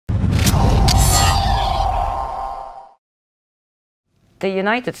the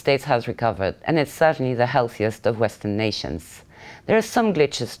United States has recovered, and it's certainly the healthiest of Western nations. There are some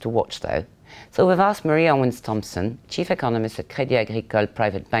glitches to watch, though. So we've asked Marie Owens Thomsen, Chief Economist at Crédit Agricole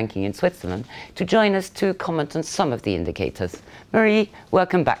Private Banking in Switzerland, to join us to comment on some of the indicators. Marie,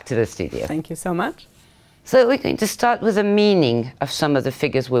 welcome back to the studio. Thank you so much. So we're going to start with the meaning of some of the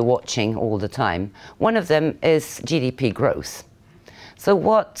figures we're watching all the time. One of them is GDP growth.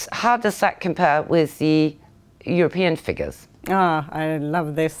 So how does that compare with the European figures? I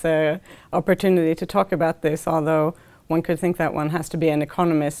love this opportunity to talk about this, although one could think that one has to be an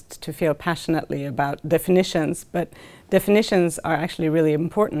economist to feel passionately about definitions, but definitions are actually really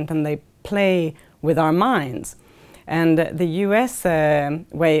important and they play with our minds. And the US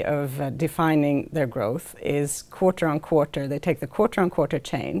way of defining their growth is quarter on quarter. They take the quarter on quarter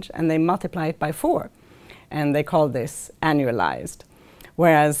change and they multiply it by 4. And they call this annualized.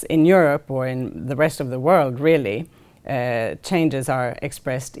 Whereas in Europe or in the rest of the world, really, changes are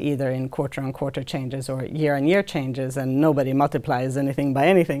expressed either in quarter on quarter changes or year on year changes, and nobody multiplies anything by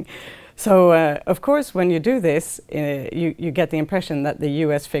anything. So of course when you do this you get the impression that the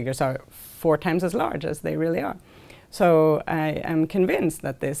US figures are 4 times as large as they really are. So I am convinced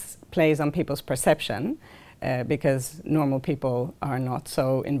that this plays on people's perception because normal people are not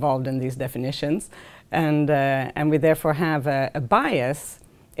so involved in these definitions, and we therefore have a bias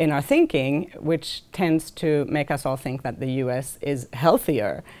in our thinking, which tends to make us all think that the US is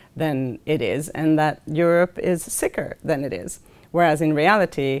healthier than it is and that Europe is sicker than it is. Whereas in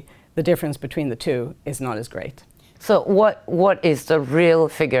reality, the difference between the two is not as great. So what is the real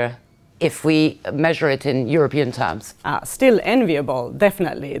figure if we measure it in European terms? Still enviable,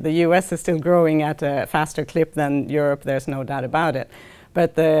 definitely. The US is still growing at a faster clip than Europe, there's no doubt about it.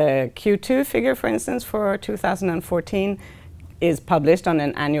 But the Q2 figure, for instance, for 2014, is published on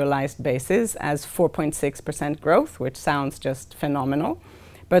an annualized basis as 4.6% growth, which sounds just phenomenal.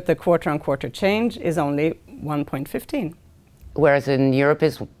 But the quarter-on-quarter change is only 1.15. Whereas in Europe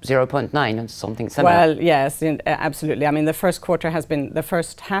is 0.9 or something similar. Well, yes, absolutely. I mean, the first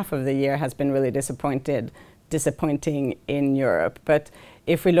half of the year has been really disappointing in Europe. But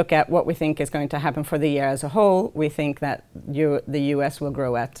if we look at what we think is going to happen for the year as a whole, we think that the US will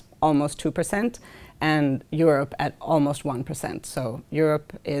grow at almost 2%. And Europe at almost 1%. So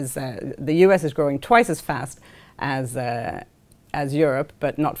Europe is, the US is growing twice as fast as Europe,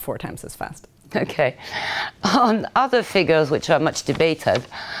 but not 4 times as fast. Okay. On other figures which are much debated,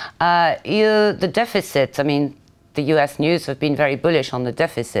 the deficit, I mean, the US news have been very bullish on the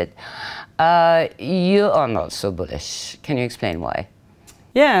deficit. You are not so bullish. Can you explain why?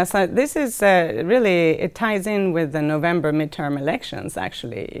 Yeah, so this is really, it ties in with the November midterm elections,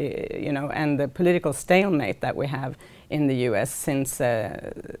 actually, you know, and the political stalemate that we have in the US since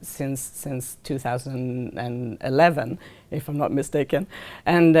 2011, if I'm not mistaken.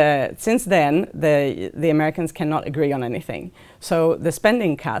 And since then, the Americans cannot agree on anything. So the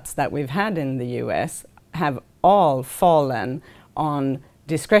spending cuts that we've had in the US have all fallen on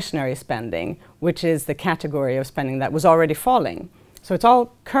discretionary spending, which is the category of spending that was already falling. So it's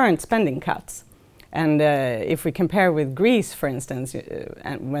all current spending cuts. And if we compare with Greece, for instance,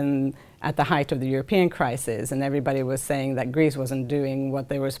 when at the height of the European crisis and everybody was saying that Greece wasn't doing what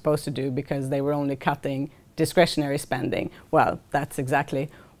they were supposed to do because they were only cutting discretionary spending, well, that's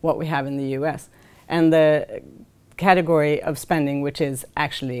exactly what we have in the US. And the category of spending which is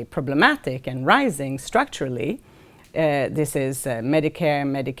actually problematic and rising structurally, this is Medicare,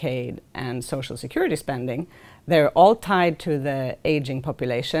 Medicaid, and Social Security spending. They're all tied to the aging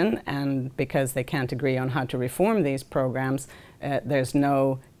population, and because they can't agree on how to reform these programs, there's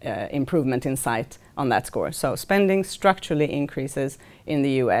no improvement in sight on that score. So spending structurally increases in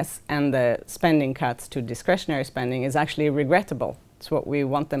the US, and the spending cuts to discretionary spending is actually regrettable. It's what we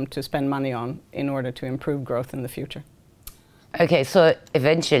want them to spend money on in order to improve growth in the future. Okay, so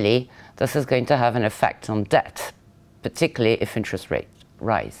eventually this is going to have an effect on debt, particularly if interest rates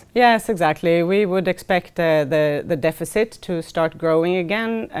rise. Yes, exactly. We would expect the deficit to start growing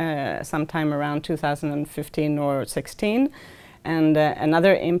again sometime around 2015 or 16. And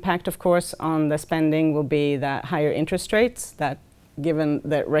another impact, of course, on the spending will be the higher interest rates that, given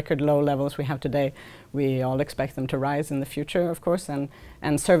the record low levels we have today, we all expect them to rise in the future, of course,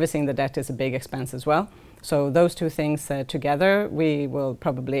 and servicing the debt is a big expense as well. So those two things together, we will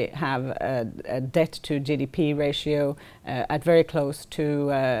probably have a debt to GDP ratio at very close to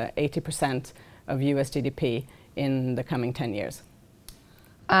 80% of US GDP in the coming 10 years.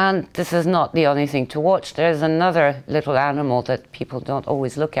 And this is not the only thing to watch. There's another little animal that people don't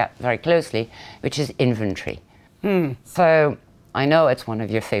always look at very closely, which is inventory. So I know it's one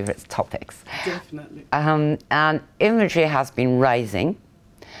of your favorite topics. Definitely. And inventory has been rising.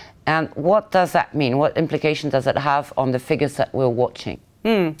 And what does that mean? What implication does it have on the figures that we're watching?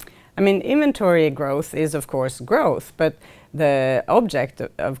 I mean, inventory growth is, of course, growth, but the object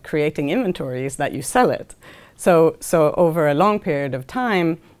of creating inventory is that you sell it. So over a long period of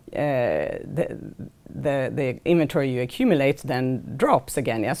time, the inventory you accumulate then drops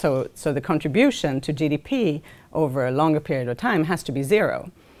again. Yeah? So the contribution to GDP over a longer period of time has to be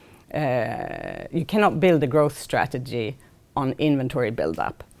zero. You cannot build a growth strategy on inventory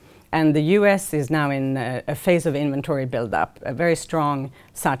buildup. And the US is now in a phase of inventory buildup, a very strong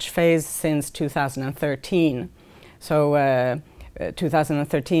such phase since 2013. So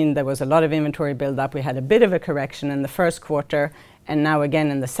 2013 there was a lot of inventory buildup. We had a bit of a correction in the first quarter, and now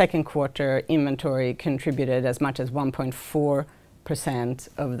again in the second quarter inventory contributed as much as 1.4%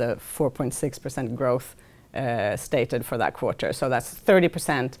 of the 4.6% growth stated for that quarter. So that's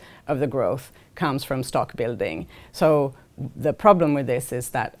 30% of the growth comes from stock building. So the problem with this is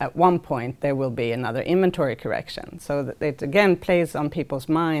that at one point there will be another inventory correction. So that it again plays on people's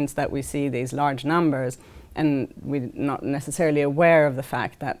minds that we see these large numbers and we're not necessarily aware of the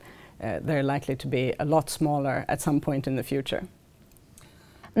fact that they're likely to be a lot smaller at some point in the future.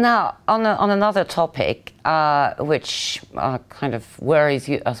 Now, on another topic, which kind of worries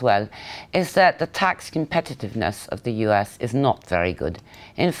you as well, is that the tax competitiveness of the US is not very good.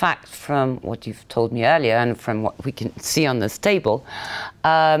 In fact, from what you've told me earlier and from what we can see on this table,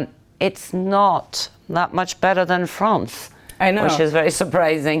 it's not that much better than France. I know. Which is very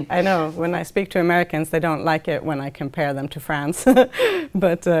surprising. I know. When I speak to Americans, they don't like it when I compare them to France.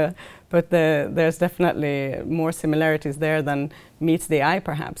 But there's definitely more similarities there than meets the eye,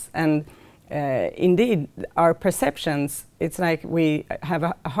 perhaps. And indeed, our perceptions, it's like we have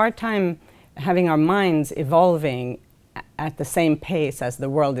a hard time having our minds evolving at the same pace as the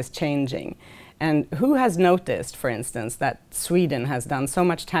world is changing. And who has noticed, for instance, that Sweden has done so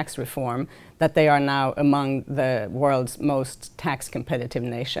much tax reform that they are now among the world's most tax competitive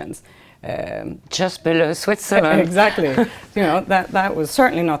nations? Just below Switzerland. Exactly. You know, that was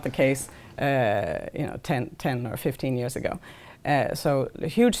certainly not the case, 10 or 15 years ago. So a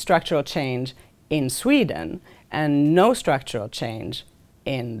huge structural change in Sweden and no structural change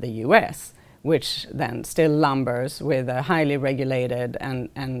in the US, which then still lumbers with a highly regulated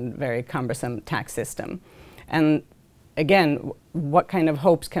and very cumbersome tax system. And again, what kind of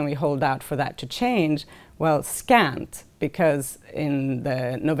hopes can we hold out for that to change? Well, scant, because in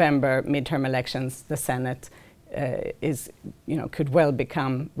the November midterm elections, the Senate could well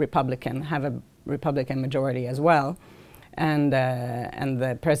become Republican, have a Republican majority as well. And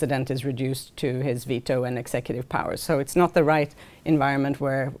the president is reduced to his veto and executive powers. So it's not the right environment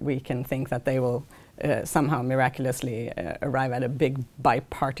where we can think that they will somehow miraculously arrive at a big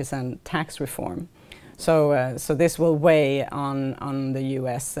bipartisan tax reform. So this will weigh on the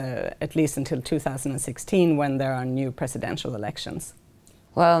US at least until 2016 when there are new presidential elections.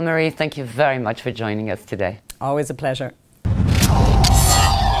 Well, Marie, thank you very much for joining us today. Always a pleasure.